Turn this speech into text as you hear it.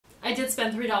I did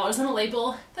spend $3 on a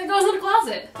label that goes in a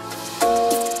closet.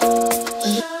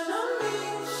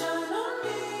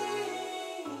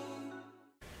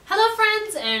 Hello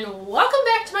friends and welcome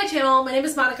back to my channel. My name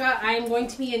is Monica. I am going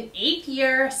to be an 8th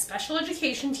year special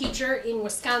education teacher in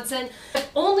Wisconsin. I've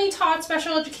only taught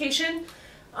special education,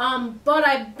 but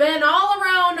I've been all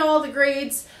around all the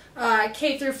grades,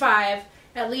 K through 5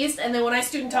 at least, and then when I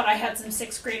student taught I had some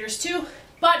 6th graders too,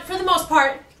 but for the most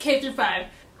part K through 5.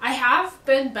 I have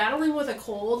been battling with a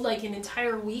cold like an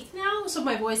entire week now, so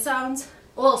my voice sounds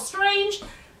a little strange.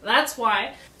 That's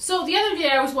why. So the other day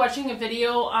I was watching a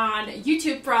video on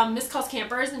YouTube from Miss Calls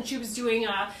Campers, and she was doing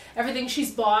everything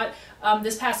she's bought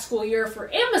this past school year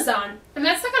for Amazon. And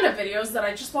that's the kind of videos that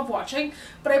I just love watching,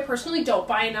 but I personally don't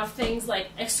buy enough things like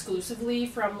exclusively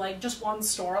from like just one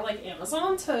store like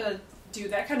Amazon to do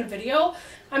that kind of video.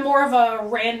 I'm more of a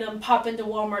random pop into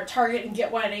Walmart, Target and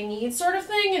get what I need sort of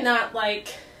thing, and not like,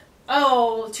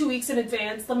 oh, 2 weeks in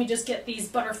advance, let me just get these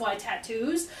butterfly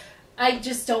tattoos. I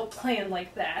just don't plan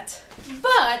like that.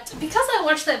 But because I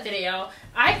watched that video,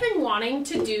 I've been wanting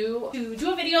to do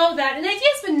a video that an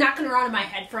idea's been knocking around in my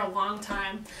head for a long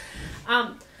time.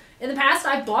 In the past,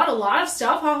 I bought a lot of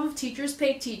stuff off of Teachers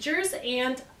Pay Teachers,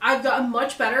 and I've gotten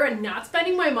much better at not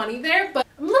spending my money there, but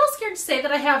I'm a little scared to say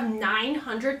that I have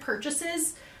 900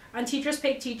 purchases on Teachers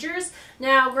Pay Teachers.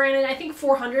 Now, granted, I think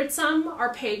 400 some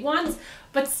are paid ones,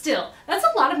 but still, that's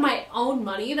a lot of my own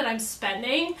money that I'm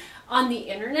spending on the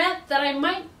internet that I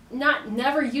might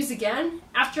never use again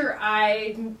after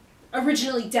I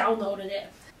originally downloaded it.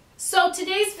 So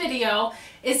today's video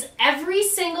is every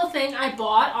single thing I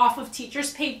bought off of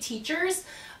Teachers Pay Teachers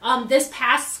this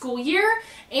past school year.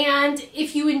 And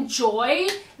if you enjoy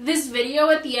this video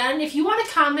at the end, if you want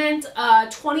to comment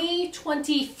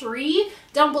 2023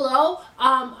 down below,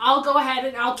 I'll go ahead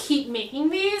and I'll keep making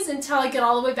these until I get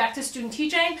all the way back to student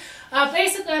teaching.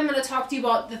 Basically, I'm going to talk to you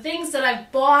about the things that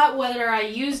I've bought, whether I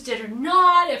used it or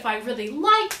not, if I really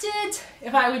liked it,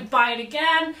 if I would buy it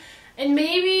again, and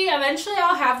maybe eventually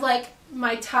I'll have like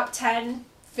my top 10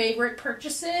 favorite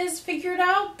purchases figured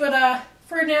out. But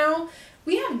for now,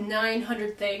 we have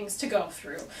 900 things to go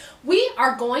through. We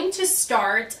are going to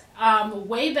start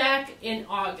way back in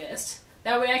August.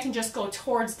 That way I can just go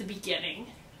towards the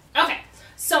beginning. Okay,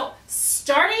 so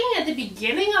starting at the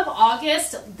beginning of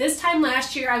August, this time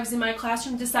last year, I was in my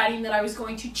classroom deciding that I was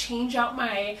going to change out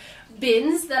my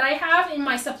bins that I have in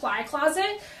my supply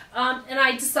closet. And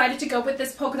I decided to go with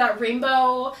this polka dot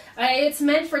rainbow. It's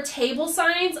meant for table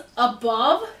signs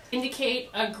above,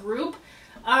 indicate a group.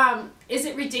 Is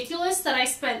it ridiculous that I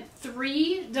spent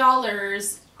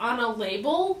 $3 on a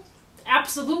label?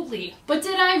 Absolutely. But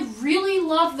did I really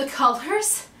love the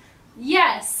colors?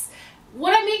 Yes.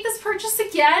 Would I make this purchase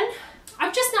again?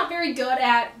 I'm just not very good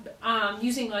at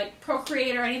using like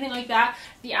Procreate or anything like that.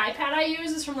 The iPad I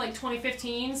use is from like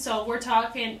 2015, so we're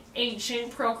talking ancient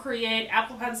Procreate.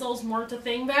 Apple Pencils weren't a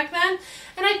thing back then.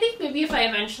 And I think maybe if I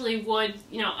eventually would,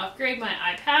 you know, upgrade my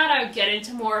iPad, I would get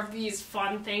into more of these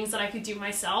fun things that I could do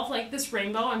myself. Like this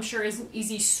rainbow, I'm sure is an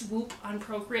easy swoop on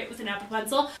Procreate with an Apple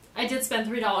Pencil. I did spend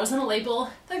 $3 on a label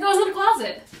that goes in a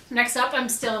closet. Next up, I'm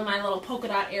still in my little polka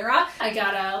dot era. I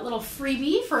got a little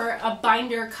freebie for a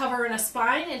binder, cover, and a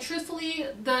spine, and truthfully,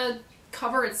 the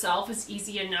cover itself is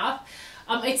easy enough.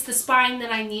 It's the spine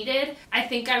that I needed. I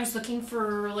think I was looking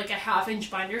for like a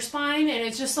 1/2-inch binder spine, and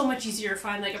it's just so much easier to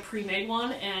find like a pre-made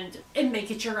one and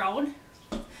make it your own.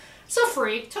 So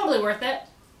free, totally worth it.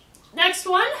 Next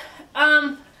one,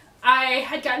 I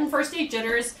had gotten First Aid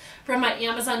Jitters from my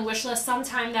Amazon wishlist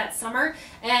sometime that summer,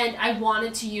 and I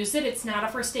wanted to use it. It's not a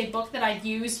first aid book that I'd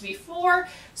used before,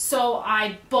 so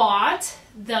I bought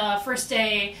the First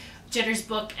Aid Jitters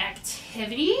book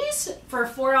activities for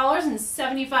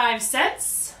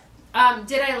 $4.75.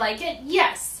 Did I like it?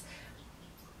 Yes.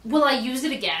 Will I use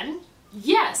it again?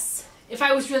 Yes. If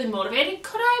I was really motivated,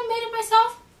 could I have made it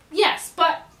myself? Yes,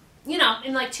 but you know,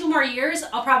 in like 2 more years,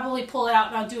 I'll probably pull it out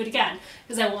and I'll do it again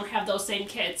because I won't have those same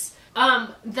kids.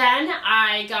 Then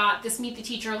I got this Meet the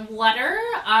Teacher letter.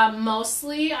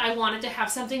 Mostly I wanted to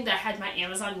have something that had my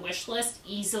Amazon wish list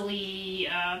easily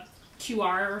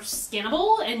QR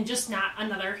scannable and just not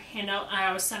another handout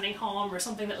I was sending home or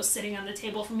something that was sitting on the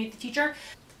table for Meet the Teacher.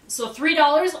 So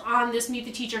 $3 on this Meet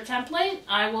the Teacher template.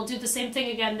 I will do the same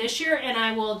thing again this year, and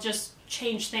I will just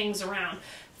change things around.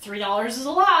 $3 is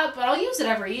a lot, but I'll use it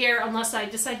every year unless I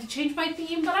decide to change my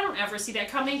theme, but I don't ever see that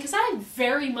coming because I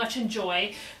very much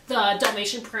enjoy the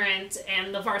Dalmatian print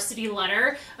and the varsity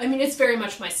letter. I mean, it's very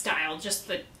much my style, just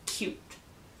the cute,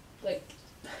 like,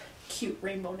 cute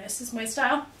rainbowness is my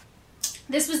style.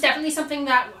 This was definitely something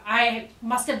that I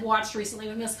must have watched recently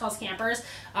with Miss Calls Campers.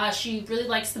 She really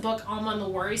likes the book on the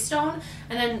Worry Stone,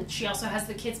 and then she also has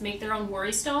the kids make their own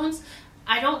worry stones.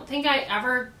 I don't think I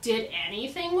ever did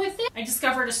anything with it. I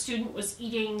discovered a student was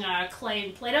eating clay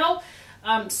and Play-Doh,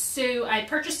 so I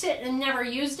purchased it and never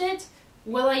used it.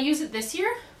 Will I use it this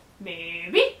year?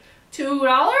 Maybe.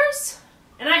 $2?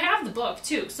 And I have the book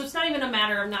too, so it's not even a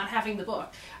matter of not having the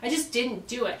book. I just didn't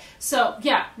do it. So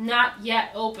yeah, not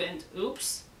yet opened.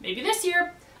 Oops. Maybe this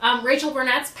year. Rachel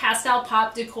Burnett's Pastel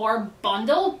Pop Decor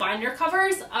Bundle binder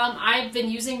covers. I've been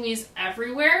using these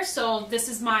everywhere. So this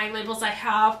is my labels I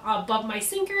have above my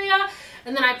sink area.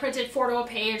 And then I printed 4 to a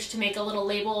page to make a little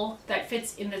label that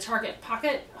fits in the Target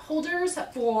pocket holders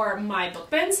for my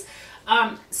book bins.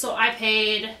 So I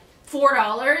paid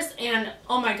 $4, and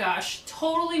oh my gosh,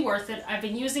 totally worth it. I've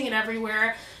been using it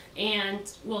everywhere and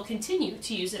will continue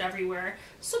to use it everywhere.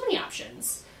 So many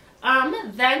options.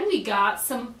 Then we got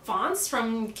some fonts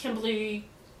from Kimberly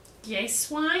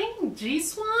G-Swine,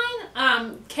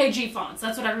 KG fonts.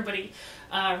 That's what everybody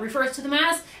refers to them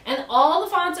as. And all the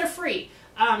fonts are free.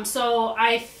 So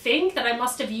I think that I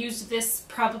must have used this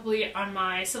probably on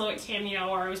my Silhouette Cameo,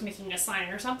 or I was making a sign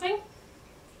or something,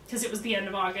 because it was the end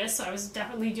of August, so I was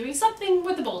definitely doing something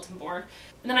with the bulletin board.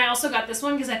 And then I also got this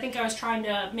one because I think I was trying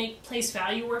to make place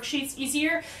value worksheets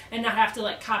easier and not have to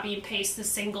like copy and paste the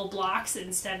single blocks.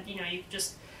 Instead, you know, you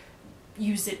just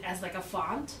use it as like a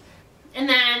font. And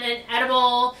then an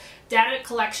edible data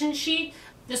collection sheet.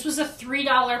 This was a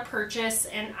 $3 purchase,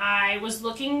 and I was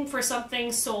looking for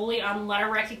something solely on letter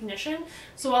recognition.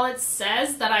 So while it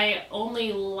says that I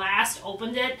only last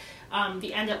opened it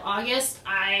the end of August,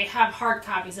 I have hard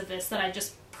copies of this that I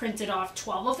just printed off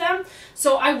 12 of them.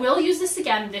 So I will use this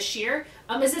again this year.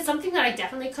 Is it something that I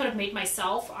definitely could have made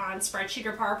myself on spreadsheet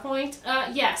or PowerPoint?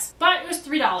 Yes, but it was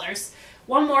 $3.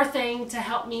 One more thing to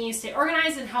help me stay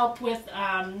organized and help with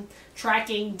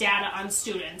tracking data on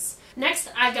students. Next,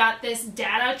 I got this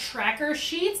data tracker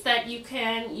sheets that you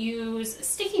can use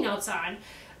sticky notes on.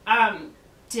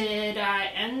 Did I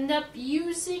end up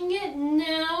using it?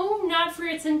 No, not for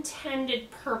its intended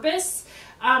purpose.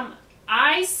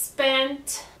 I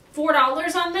spent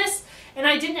 $4 on this, and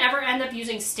I didn't ever end up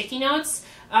using sticky notes.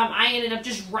 I ended up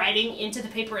just writing into the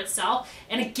paper itself.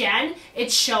 And again,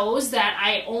 it shows that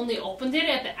I only opened it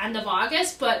at the end of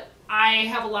August, but I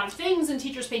have a lot of things, and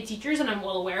teachers pay teachers, and I'm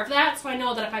well aware of that. So I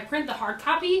know that if I print the hard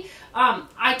copy,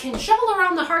 I can shuffle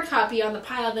around the hard copy on the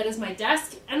pile that is my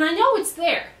desk, and I know it's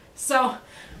there. So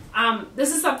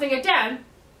this is something, again,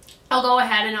 I'll go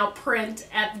ahead and I'll print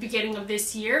at the beginning of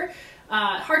this year.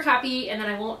 Hard copy, and then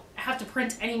I won't have to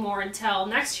print anymore until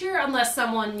next year, unless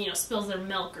someone, you know, spills their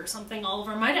milk or something all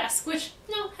over my desk, which,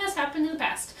 you know, has happened in the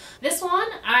past. This one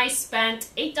I spent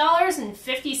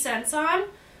 $8.50 on,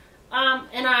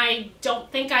 and I don't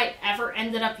think I ever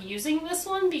ended up using this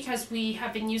one because we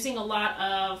have been using a lot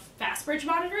of fast bridge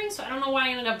monitoring, so I don't know why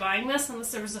I ended up buying this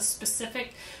unless there was a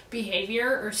specific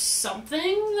behavior or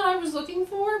something that I was looking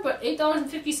for, but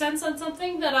 $8.50 on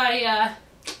something that I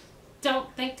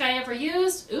don't think I ever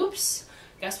used. Oops.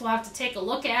 Guess we'll have to take a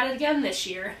look at it again this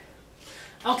year.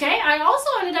 Okay, I also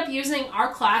ended up using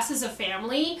Our Class as a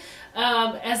Family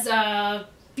as a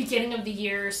beginning of the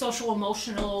year social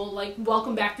emotional, like,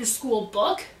 welcome back to school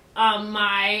book.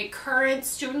 My current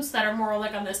students that are more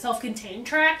like on the self-contained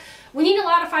track, we need a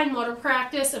lot of fine motor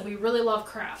practice, and we really love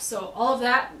crafts. So all of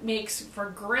that makes for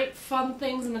great fun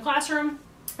things in the classroom.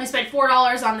 I spent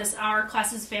 $4 on this Our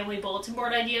Class's Family bulletin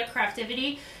board idea,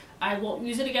 Craftivity. I won't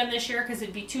use it again this year because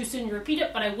it'd be too soon to repeat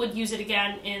it, but I would use it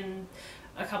again in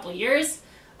a couple of years.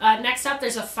 Next up,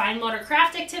 there's a fine motor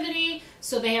craft activity.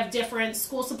 So they have different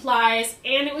school supplies,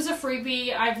 and it was a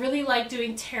freebie. I really like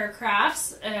doing tear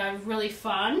crafts, really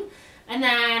fun. And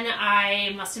then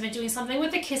I must have been doing something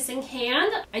with the kissing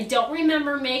hand. I don't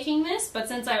remember making this, but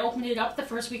since I opened it up the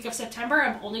first week of September,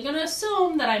 I'm only going to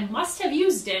assume that I must have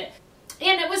used it.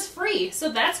 And it was free,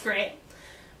 so that's great.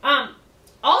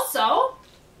 Also,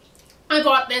 I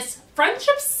bought this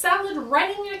friendship salad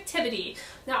writing activity.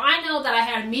 Now, I know that I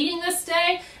had a meeting this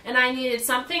day and I needed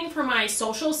something for my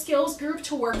social skills group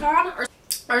to work on.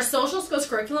 Our social skills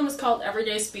curriculum is called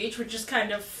Everyday Speech, which is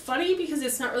kind of funny because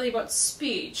it's not really about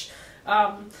speech.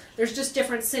 There's just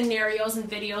different scenarios and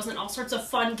videos and all sorts of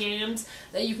fun games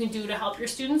that you can do to help your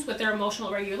students with their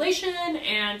emotional regulation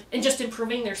and just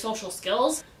improving their social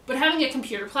skills. But having a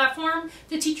computer platform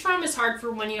to teach from is hard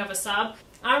for when you have a sub.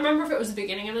 I don't remember if it was the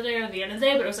beginning of the day or the end of the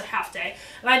day, but it was a half day.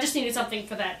 And I just needed something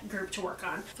for that group to work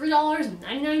on.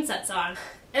 $3.99 on.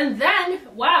 And then,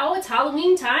 wow, it's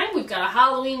Halloween time. We've got a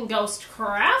Halloween ghost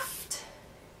craft.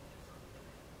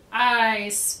 I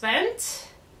spent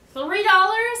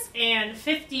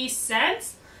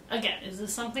 $3.50. Again, is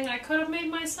this something I could have made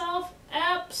myself?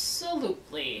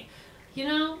 Absolutely. You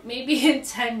know, maybe in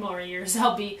 10 more years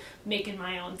I'll be making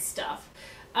my own stuff.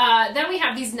 Then we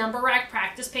have these number rack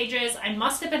practice pages. I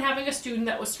must have been having a student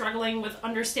that was struggling with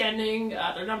understanding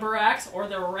their number racks or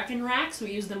their reckon racks.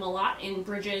 We use them a lot in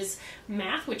Bridges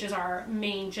Math, which is our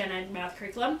main gen ed math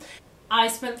curriculum. I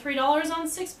spent $3 on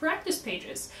 6 practice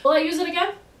pages. Will I use it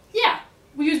again? Yeah.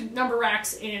 We use number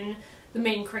racks in the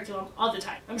main curriculum all the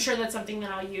time. I'm sure that's something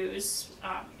that I'll use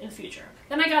in the future.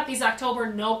 Then I got these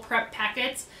October no prep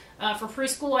packets. For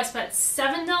preschool, I spent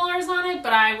 $7 on it,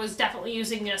 but I was definitely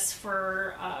using this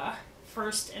for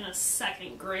first and a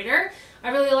second grader. I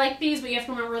really like these, but you have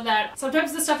to remember that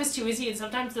sometimes the stuff is too easy and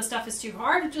sometimes the stuff is too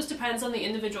hard. It just depends on the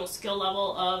individual skill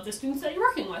level of the students that you're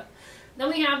working with. Then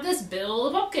we have this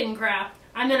Build a Pumpkin Craft.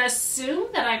 I'm going to assume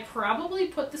that I probably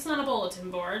put this on a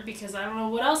bulletin board because I don't know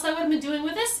what else I would have been doing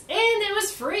with this, and it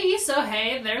was free, so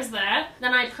hey, there's that.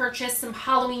 Then I purchased some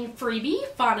Halloween freebie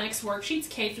phonics worksheets,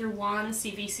 K through 1,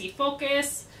 CVC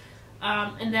Focus,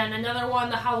 and then another one,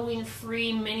 the Halloween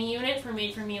free mini unit for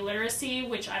Made For Me Literacy,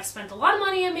 which I've spent a lot of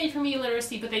money on Made For Me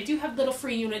Literacy, but they do have little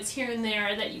free units here and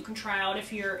there that you can try out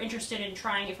if you're interested in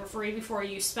trying it for free before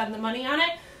you spend the money on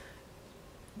it.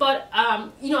 But,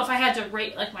 you know, if I had to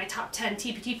rate, like, my top 10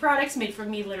 TPT products, Made For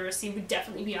Me Literacy would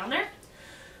definitely be on there.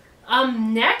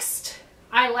 Next,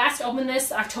 I last opened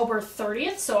this October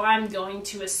 30th, so I'm going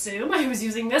to assume I was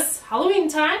using this Halloween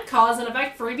time, Cause and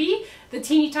Effect freebie, the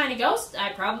Teeny Tiny Ghost.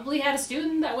 I probably had a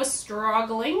student that was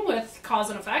struggling with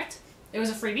Cause and Effect. It was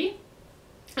a freebie.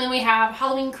 And then we have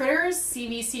Halloween Critters,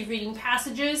 CVC Reading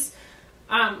Passages.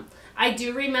 I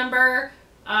do remember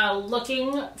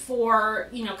looking for,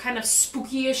 you know, kind of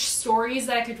spooky-ish stories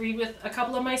that I could read with a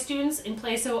couple of my students in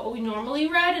place of what we normally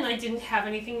read, and I didn't have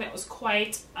anything that was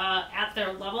quite at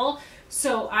their level.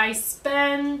 So I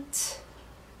spent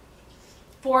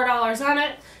 $4 on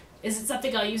it. Is it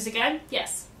something I'll use again?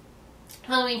 Yes.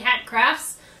 Halloween hat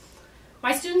crafts.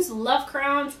 My students love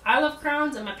crowns, I love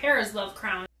crowns, and my parents love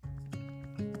crowns.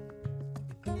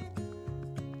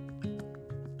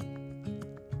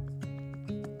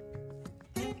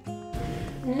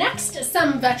 Next,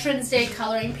 some Veterans Day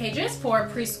coloring pages for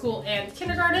preschool and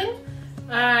kindergarten.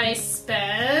 I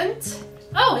spent...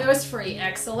 Oh, it was free.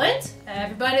 Excellent.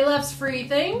 Everybody loves free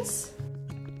things.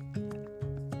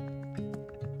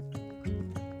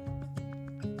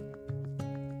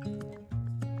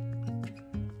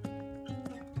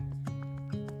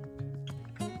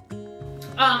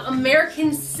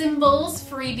 American Symbols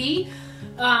freebie.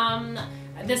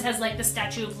 This has like the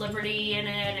Statue of Liberty in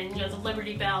it and, you know, the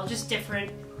Liberty Bell, just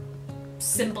different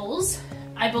symbols.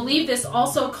 I believe this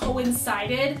also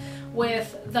coincided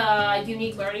with the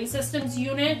Unique Learning Systems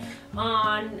unit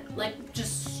on like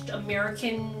just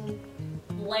American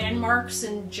landmarks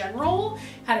in general.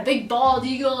 Had a big bald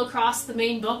eagle across the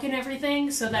main book and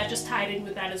everything, so that just tied in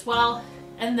with that as well.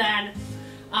 And then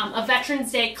a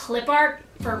Veterans Day clip art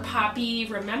for Poppy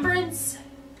Remembrance.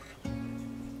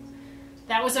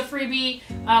 That was a freebie.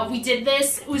 We did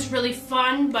this. It was really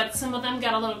fun, but some of them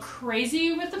got a little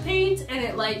crazy with the paint, and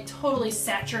it like totally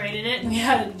saturated it, and we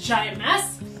had a giant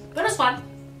mess. But it was fun.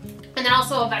 And then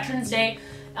also a Veterans Day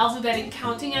alphabet and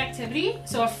counting activity,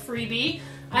 so a freebie.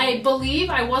 I believe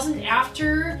I wasn't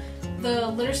after the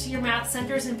literacy or math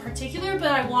centers in particular,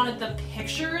 but I wanted the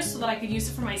pictures so that I could use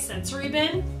it for my sensory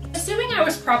bin. Assuming I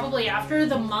was probably after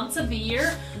the months of the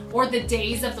year or the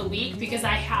days of the week, because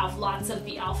I have lots of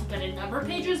the alphabet and number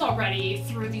pages already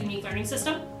through the Unique Learning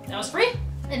System. That was free.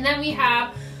 And then we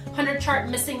have 100 chart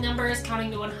missing numbers,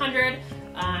 counting to 100.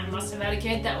 I must have had a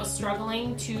kid that was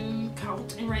struggling to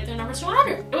count and write their numbers to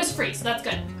 100. It was free, so that's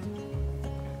good.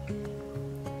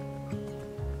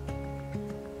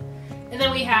 And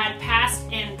then we had past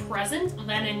and present,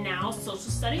 then and now social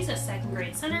studies at second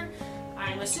grade center.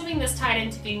 I'm assuming this tied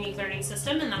into the Unique Learning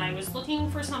System, and then I was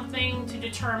looking for something to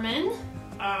determine,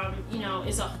 you know,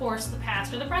 is a horse the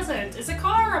past or the present? Is a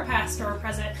car a past or a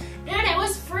present? And it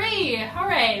was free!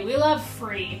 Hooray! We love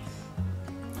free.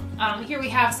 Here we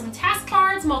have some task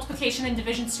cards, multiplication and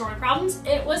division story problems.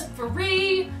 It was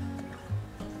free!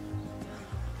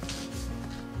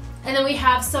 And then we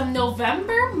have some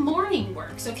November morning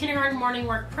work. So kindergarten morning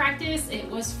work practice. It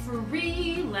was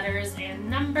free, letters and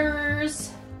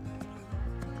numbers.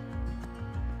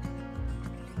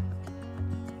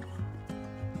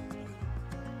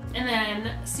 And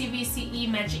then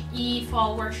CVCE Magic E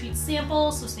Fall Worksheet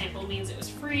Sample. So sample means it was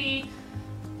free.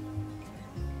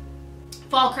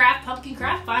 Fall Craft, Pumpkin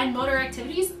Craft, Fine Motor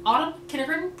Activities, Autumn,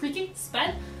 Kindergarten, Pre-K,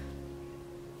 Sped.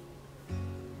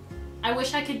 I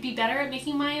wish I could be better at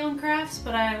making my own crafts,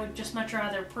 but I would just much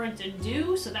rather print and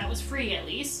do, so that was free at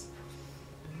least.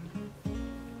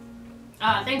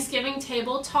 Thanksgiving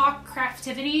Table Talk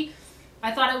Craftivity.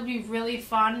 I thought it would be really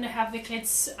fun to have the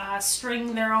kids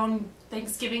string their own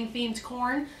Thanksgiving themed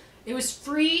corn. It was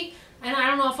free, and I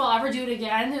don't know if I'll ever do it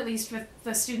again, at least with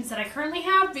the students that I currently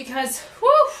have, because,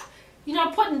 whew, you know,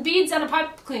 putting beads on a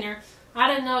pipe cleaner, I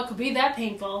didn't know it could be that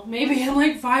painful. Maybe in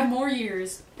like 5 more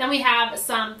years. Then we have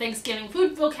some Thanksgiving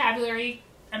food vocabulary.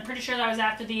 I'm pretty sure that was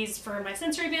after these for my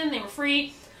sensory bin. They were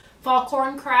free. Fall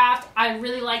corn craft. I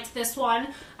really liked this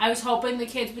one. I was hoping the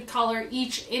kids would color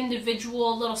each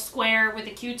individual little square with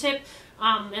a Q-tip.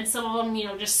 And some of them, you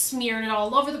know, just smeared it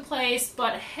all over the place.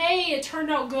 But hey, it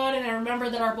turned out good. And I remember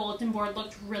that our bulletin board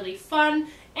looked really fun.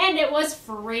 And it was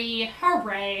free.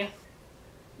 Hooray.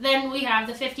 Then we have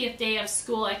the 50th day of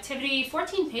school activity,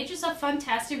 14 pages of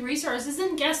fantastic resources,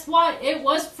 and guess what? It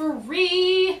was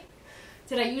free!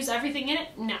 Did I use everything in it?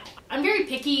 No. I'm very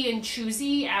picky and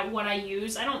choosy at what I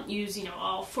use. I don't use, you know,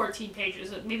 all 14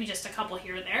 pages, maybe just a couple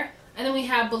here and there. And then we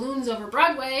have Balloons Over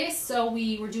Broadway, so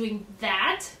we were doing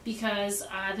that because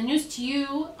the News to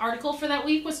You article for that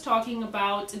week was talking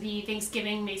about the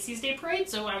Thanksgiving Macy's Day Parade,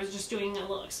 so I was just doing a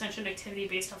little extension activity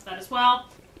based off that as well.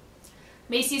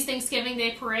 Macy's Thanksgiving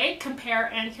Day Parade,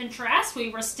 compare and contrast.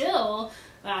 We were still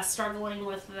struggling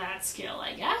with that skill,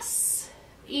 I guess.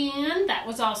 And that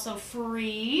was also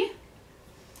free.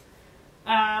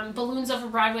 Balloons Over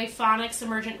Broadway, Phonics,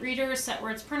 Emergent Readers, Set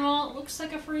Words Printable. Looks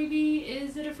like a freebie.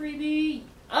 Is it a freebie?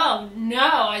 Oh no,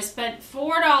 I spent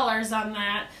 $4 on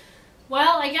that.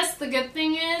 Well, I guess the good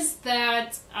thing is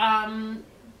that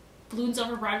Balloons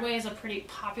Over Broadway is a pretty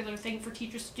popular thing for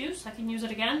teachers to do, so I can use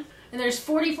it again. And there's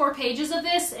 44 pages of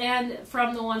this, and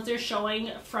from the ones they're showing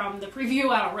from the preview,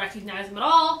 I don't recognize them at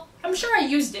all. I'm sure I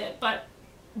used it, but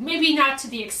maybe not to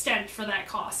the extent for that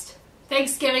cost.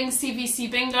 Thanksgiving CVC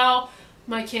Bingo.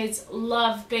 My kids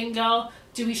love bingo.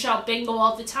 Do we shout bingo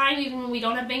all the time even when we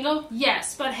don't have bingo?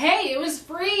 Yes, but hey, it was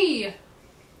free!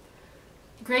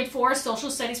 Grade 4 Social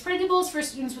Studies printables for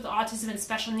students with autism and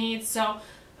special needs. So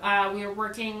we were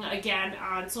working again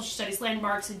on social studies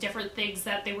landmarks and different things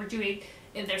that they were doing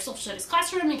in their social studies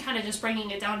classroom and kind of just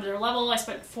bringing it down to their level. I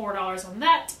spent $4 on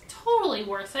that. Totally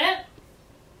worth it.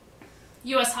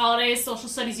 U.S. Holidays Social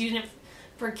Studies Unit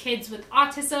for kids with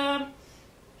autism.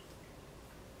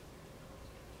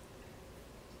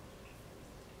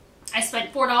 I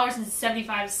spent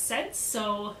 $4.75,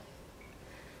 so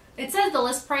it says the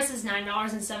list price is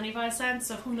 $9.75,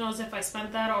 so who knows if I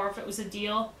spent that or if it was a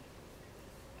deal.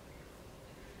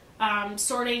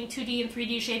 Sorting 2D and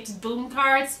 3D shapes boom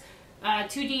cards.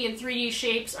 2D and 3D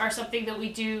shapes are something that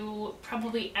we do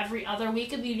probably every other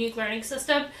week in the unique learning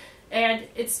system, and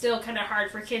it's still kind of hard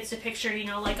for kids to picture, you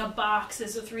know, like a box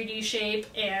is a 3D shape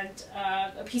and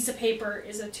a piece of paper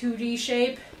is a 2D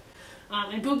shape.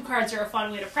 And boom cards are a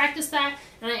fun way to practice that.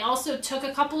 And I also took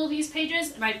a couple of these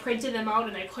pages and I printed them out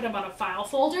and I put them on a file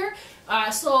folder.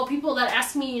 So people that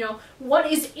ask me, you know,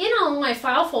 what is in all my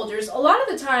file folders, a lot of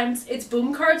the times it's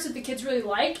boom cards that the kids really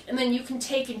like, and then you can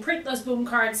take and print those boom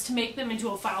cards to make them into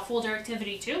a file folder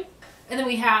activity too. And then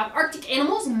we have Arctic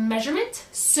Animals Measurement.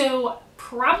 So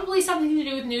probably something to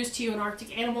do with News to You and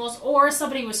Arctic Animals, or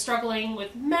somebody was struggling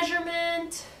with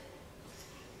measurement.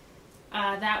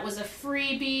 That was a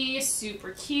freebie,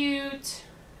 super cute.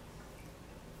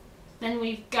 Then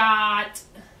we've got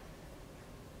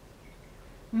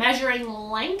measuring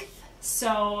length.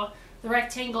 So the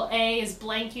rectangle A is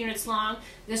blank units long.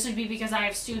 This would be because I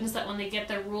have students that when they get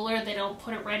their ruler, they don't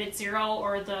put it right at 0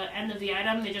 or the end of the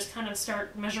item. They just kind of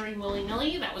start measuring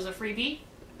willy-nilly. That was a freebie.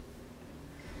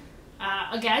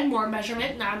 Again, more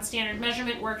measurement, non-standard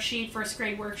measurement worksheet, first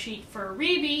grade worksheet for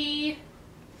Reebie.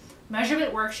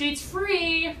 Measurement worksheets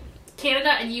free. Canada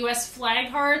and US flag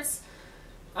hearts.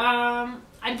 I'm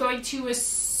going to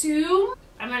assume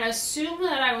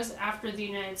that I was after the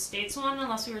United States one,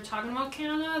 unless we were talking about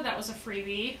Canada. That was a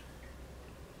freebie.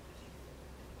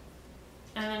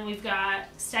 And then we've got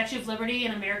Statue of Liberty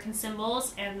and American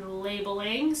symbols and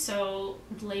labeling. So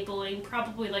labeling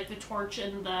probably like the torch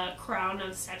and the crown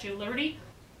of the Statue of Liberty.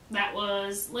 That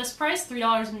was list price,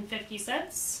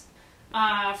 $3.50.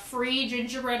 Free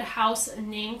gingerbread house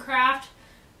name craft.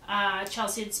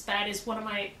 Chelsea Sped is one of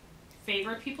my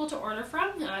favorite people to order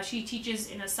from. She teaches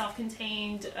in a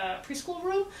self-contained preschool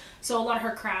room, so a lot of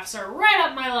her crafts are right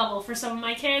up my level for some of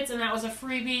my kids, and that was a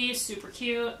freebie, super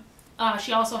cute.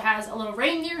 She also has a little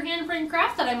reindeer handprint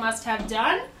craft that I must have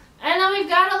done, and then we've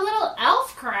got a little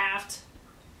elf craft.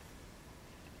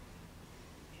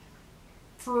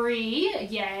 Free,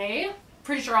 yay.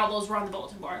 Pretty sure all those were on the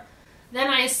bulletin board. Then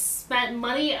I spent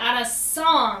money on a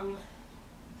song.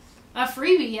 a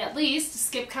freebie at least.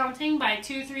 Skip Counting by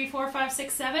 2, 3, 4, 5,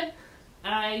 6, 7.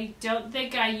 I don't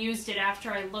think I used it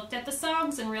after I looked at the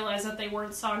songs and realized that they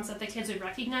weren't songs that the kids would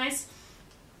recognize.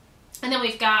 And then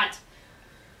we've got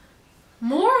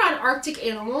more on Arctic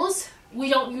animals. We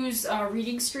don't use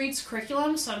Reading Street's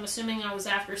curriculum, so I'm assuming I was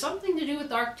after something to do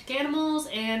with Arctic animals,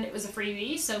 and it was a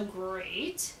freebie, so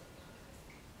great.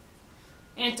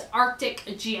 Antarctic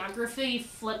Geography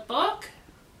flip book.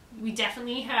 We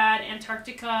definitely had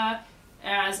Antarctica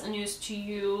as a News to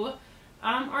You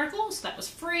article, so that was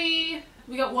free.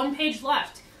 We got 1 page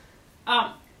left.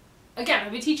 Again,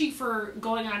 I've been teaching for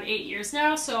going on 8 years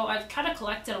now, so I've kind of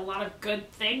collected a lot of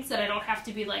good things that I don't have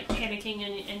to be like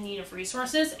panicking in need of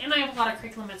resources, and I have a lot of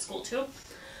curriculum at school too.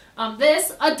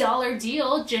 This, $1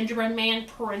 deal, Gingerbread Man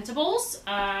printables.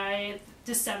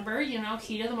 December, you know,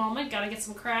 key to the moment, gotta get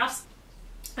some crafts.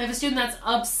 I have a student that's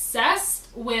obsessed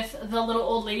with the little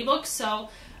old lady book, so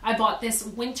I bought this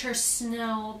Winter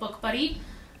Snow book buddy.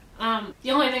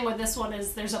 The only thing with this one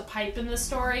is there's a pipe in the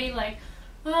story, like,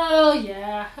 oh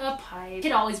yeah, a pipe.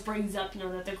 It always brings up, you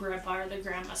know, that the grandpa or the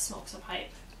grandma smokes a pipe.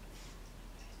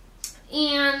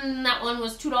 And that one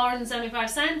was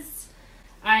 $2.75.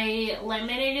 I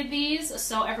laminated these,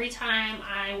 so every time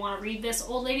I want to read this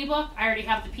old lady book, I already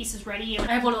have the pieces ready.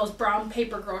 I have one of those brown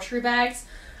paper grocery bags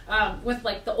with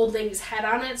like the old lady's head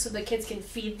on it, so the kids can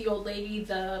feed the old lady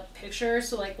the picture.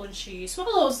 So like when she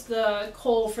swallows the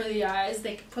coal for the eyes,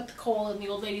 they can put the coal in the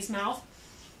old lady's mouth.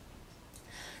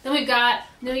 Then we've got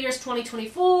New Year's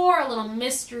 2024, a little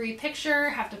mystery picture.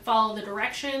 Have to follow the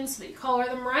directions so that you color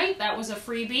them right. That was a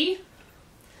freebie.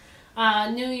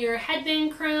 New Year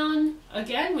headband crown.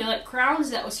 Again, we like crowns.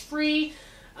 That was free.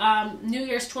 New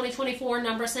Year's 2024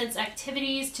 number sense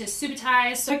activities to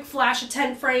subitize. So quick flash a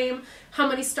 10 frame. How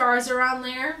many stars are on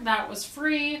there? That was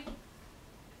free.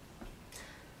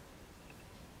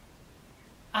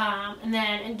 And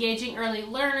then Engaging Early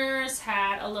Learners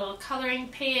had a little coloring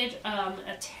page,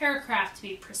 a terror craft to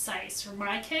be precise for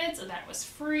my kids, and that was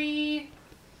free.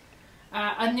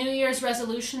 A New Year's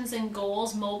Resolutions and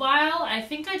Goals mobile. I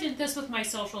think I did this with my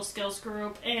social skills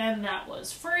group, and that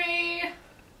was free.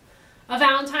 A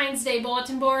Valentine's Day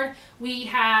bulletin board. We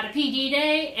had a PD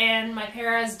day, and my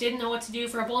paras didn't know what to do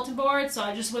for a bulletin board, so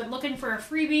I just went looking for a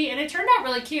freebie, and it turned out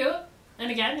really cute.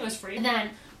 And again, it was free. And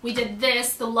then we did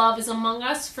this, The Love is Among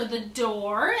Us, for the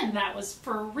door, and that was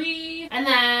free. And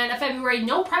then a February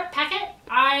no prep packet.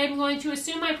 I'm going to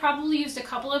assume I probably used a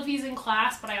couple of these in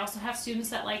class, but I also have students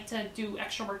that like to do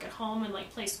extra work at home and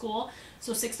like play school.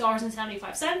 So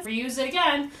 $6.75. Reuse it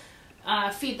again.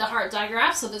 Feed the Heart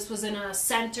digraph. So this was in a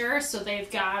center, so they've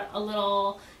got a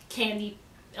little candy,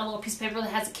 a little piece of paper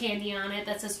that has a candy on it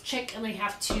that says chick, and they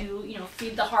have to, you know,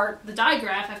 feed the heart the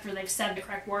digraph after they've said the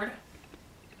correct word.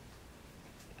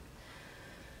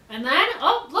 And then,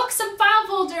 oh, look, some file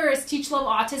folders. Teach Love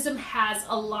Autism has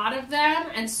a lot of them,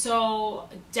 and so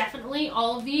definitely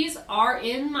all of these are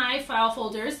in my file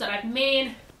folders that I've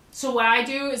made. So what I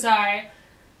do is I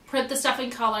print the stuff in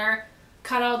color,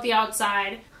 cut out the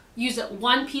outside, use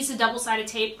one piece of double-sided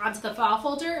tape onto the file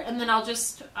folder, and then I'll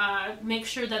just make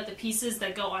sure that the pieces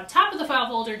that go on top of the file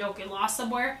folder don't get lost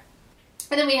somewhere.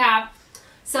 And then we have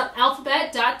some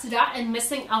alphabet, dot to dot, and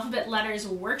missing alphabet letters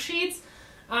worksheets.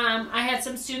 I had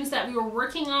some students that we were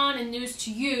working on in News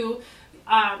to You.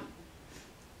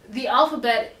 The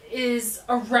alphabet is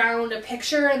around a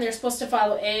picture, and they're supposed to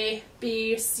follow A,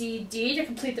 B, C, D to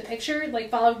complete the picture, like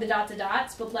following the dot to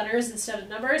dots with letters instead of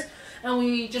numbers. And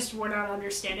we just were not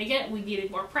understanding it. We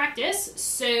needed more practice.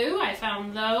 So I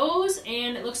found those,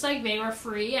 and it looks like they were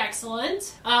free.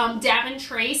 Excellent. Dab and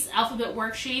Trace alphabet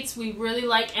worksheets. We really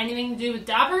like anything to do with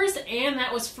dabbers, and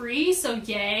that was free, so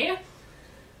yay.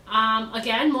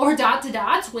 Again, more dot to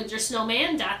dots. Winter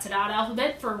Snowman, dot to dot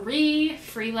alphabet for free.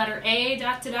 Free letter A,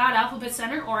 dot to dot alphabet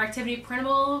center or activity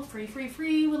printable. Free, free,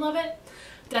 free. We love it.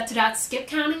 Dot to dot skip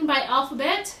counting by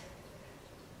alphabet.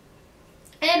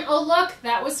 And oh look,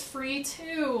 that was free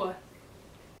too.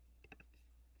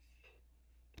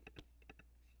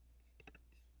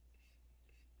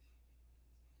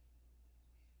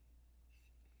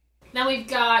 Now we've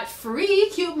got free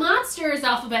Cute Monsters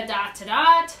alphabet dot to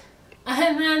dot.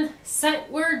 And then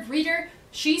Sight Word Reader,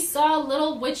 She Saw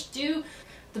Little Witch Do.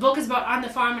 The book is about on the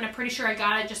farm, and I'm pretty sure I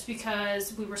got it just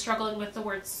because we were struggling with the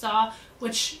word saw,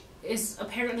 which is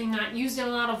apparently not used in a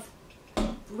lot of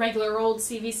regular old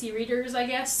CVC readers, I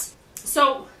guess.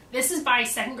 So this is by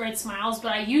Second Grade Smiles,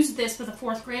 but I used this with a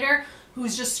 4th grader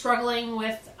who's just struggling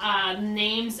with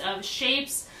names of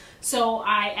shapes. So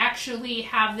I actually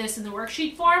have this in the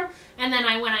worksheet form, and then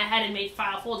I went ahead and made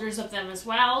file folders of them as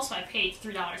well, so I paid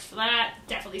 $3 for that.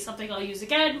 Definitely something I'll use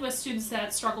again with students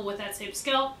that struggle with that same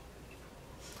skill.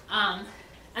 And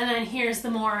then here's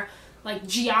the more like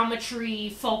geometry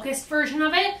focused version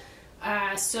of it.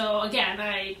 So again,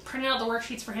 I printed out the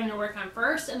worksheets for him to work on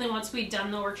first, and then once we'd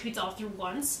done the worksheets all through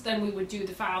once, then we would do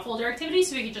the file folder activity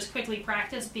so we could just quickly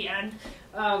practice at the end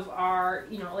of our,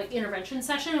 you know, like intervention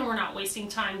session, and we're not wasting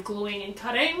time gluing and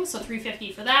cutting. So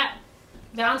 $3.50 for that.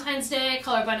 Valentine's Day,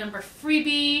 color by number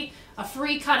freebie, a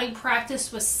free cutting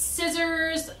practice with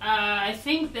scissors. I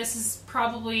think this is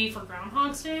probably for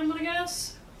Groundhog's Day, I'm gonna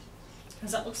guess,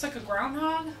 because that looks like a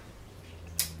groundhog.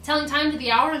 Telling time to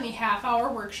the hour and the half-hour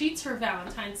worksheets for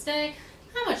Valentine's Day.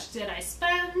 How much did I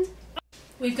spend?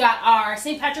 We've got our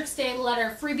St. Patrick's Day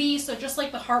letter freebie, so just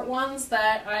like the heart ones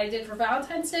that I did for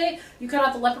Valentine's Day, you cut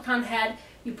out the leprechaun head,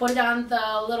 you put it on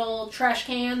the little trash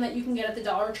can that you can get at the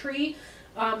Dollar Tree,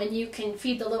 and you can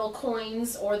feed the little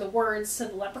coins or the words to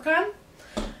the leprechaun.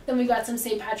 Then we got some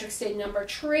St. Patrick's Day number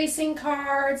tracing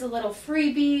cards, a little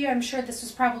freebie. I'm sure this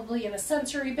was probably in a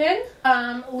sensory bin.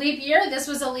 Leap year. This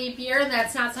was a leap year, and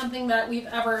that's not something that we've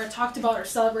ever talked about or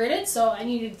celebrated, so I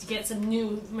needed to get some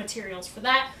new materials for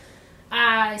that.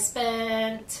 I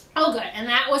spent, oh good, and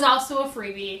that was also a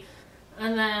freebie.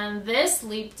 And then this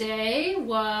leap day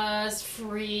was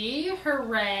free,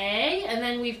 hooray. And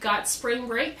then we've got spring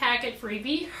break packet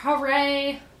freebie,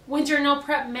 hooray. Winter no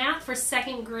prep math for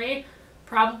 2nd grade.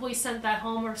 Probably sent that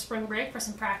home over spring break for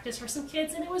some practice for some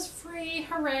kids, and it was free,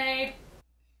 hooray.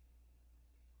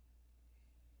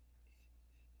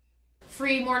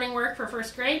 Free morning work for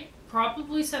 1st grade.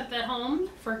 Probably sent that home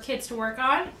for kids to work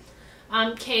on.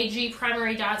 KG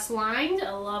primary dots lined.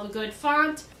 I love a good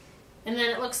font. And then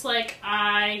it looks like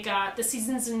I got the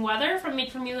seasons and weather from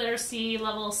Made For Me Literacy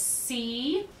level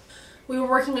C. We were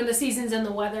working on the seasons and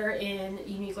the weather in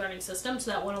Unique Learning System,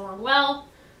 so that went along well.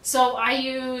 So I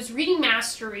use Reading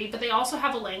Mastery, but they also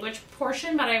have a language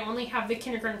portion, but I only have the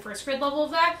kindergarten 1st grade level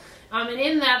of that. And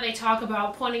in that they talk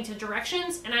about pointing to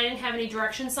directions, and I didn't have any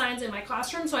direction signs in my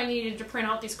classroom, so I needed to print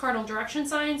out these cardinal direction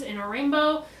signs in a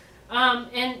rainbow.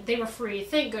 And they were free,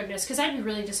 thank goodness, because I'd be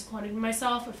really disappointed in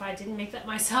myself if I didn't make that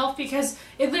myself, because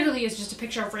it literally is just a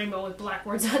picture of rainbow with black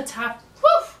words on top.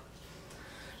 Woo!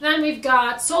 Then we've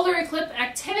got solar eclipse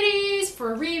activities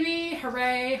for Reebie,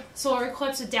 hooray. Solar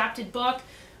eclipse adapted book.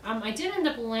 I did end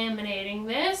up laminating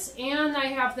this, and I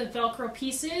have the Velcro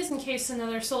pieces in case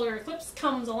another solar eclipse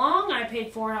comes along. I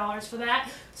paid $4 for that.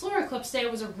 Solar eclipse day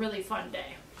was a really fun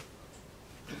day.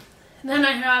 And then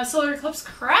I have solar eclipse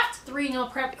craft, 3 no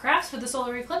prep crafts for the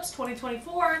solar eclipse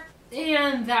 2024,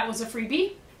 and that was a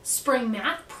freebie. Spring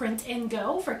math print and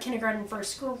go for kindergarten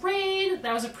 1st grade.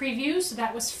 That was a preview, so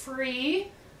that was free.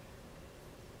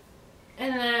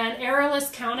 And then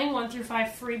errorless counting 1 through 5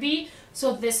 freebie.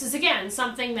 So this is again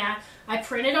something that I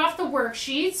printed off the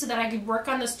worksheet so that I could work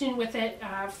on the student with it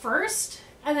first.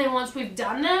 And then once we've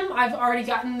done them, I've already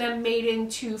gotten them made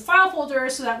into file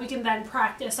folders so that we can then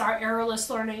practice our errorless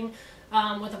learning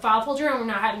with a file folder, and we're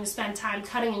not having to spend time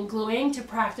cutting and gluing to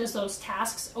practice those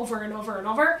tasks over and over and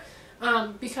over.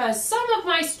 Because some of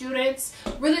my students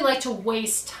really like to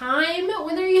waste time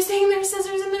when they're using their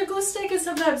scissors and their glue stick, and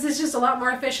sometimes it's just a lot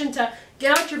more efficient to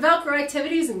get out your Velcro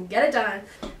activities and get it done.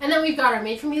 And then we've got our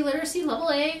Made For Me Literacy Level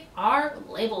A, our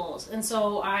labels. And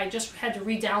so I just had to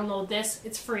re-download this.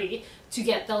 It's free to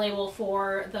get the label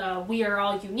for the We Are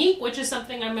All Unique, which is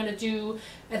something I'm going to do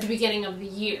at the beginning of the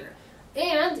year.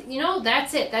 And, you know,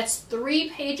 that's it. That's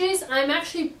 3 pages. I'm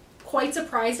actually quite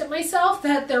surprised at myself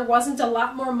that there wasn't a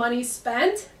lot more money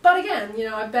spent. But again, you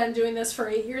know, I've been doing this for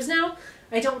 8 years now.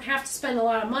 I don't have to spend a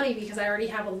lot of money because I already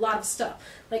have a lot of stuff.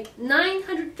 Like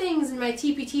 900 things in my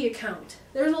TPT account.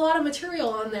 There's a lot of material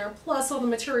on there, plus all the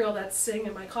material that's sitting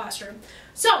in my classroom.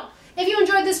 So, if you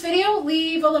enjoyed this video,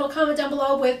 leave a little comment down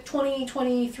below with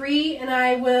 2023, and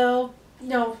I will, you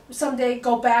know, someday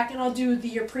go back and I'll do the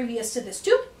year previous to this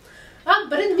too.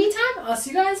 But in the meantime, I'll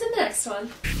see you guys in the next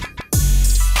one.